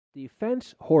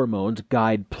Defense Hormones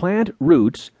Guide Plant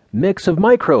Roots Mix of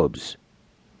Microbes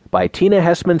by Tina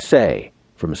Hesman Saey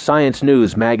from Science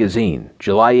News Magazine,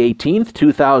 July 18,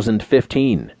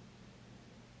 2015.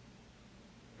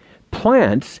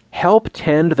 Plants help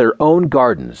tend their own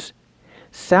gardens.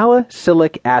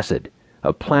 Salicylic acid,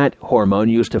 a plant hormone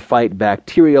used to fight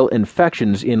bacterial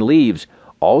infections in leaves,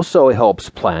 also helps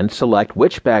plants select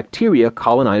which bacteria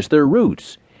colonize their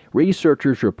roots.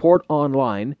 Researchers report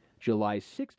online July 16.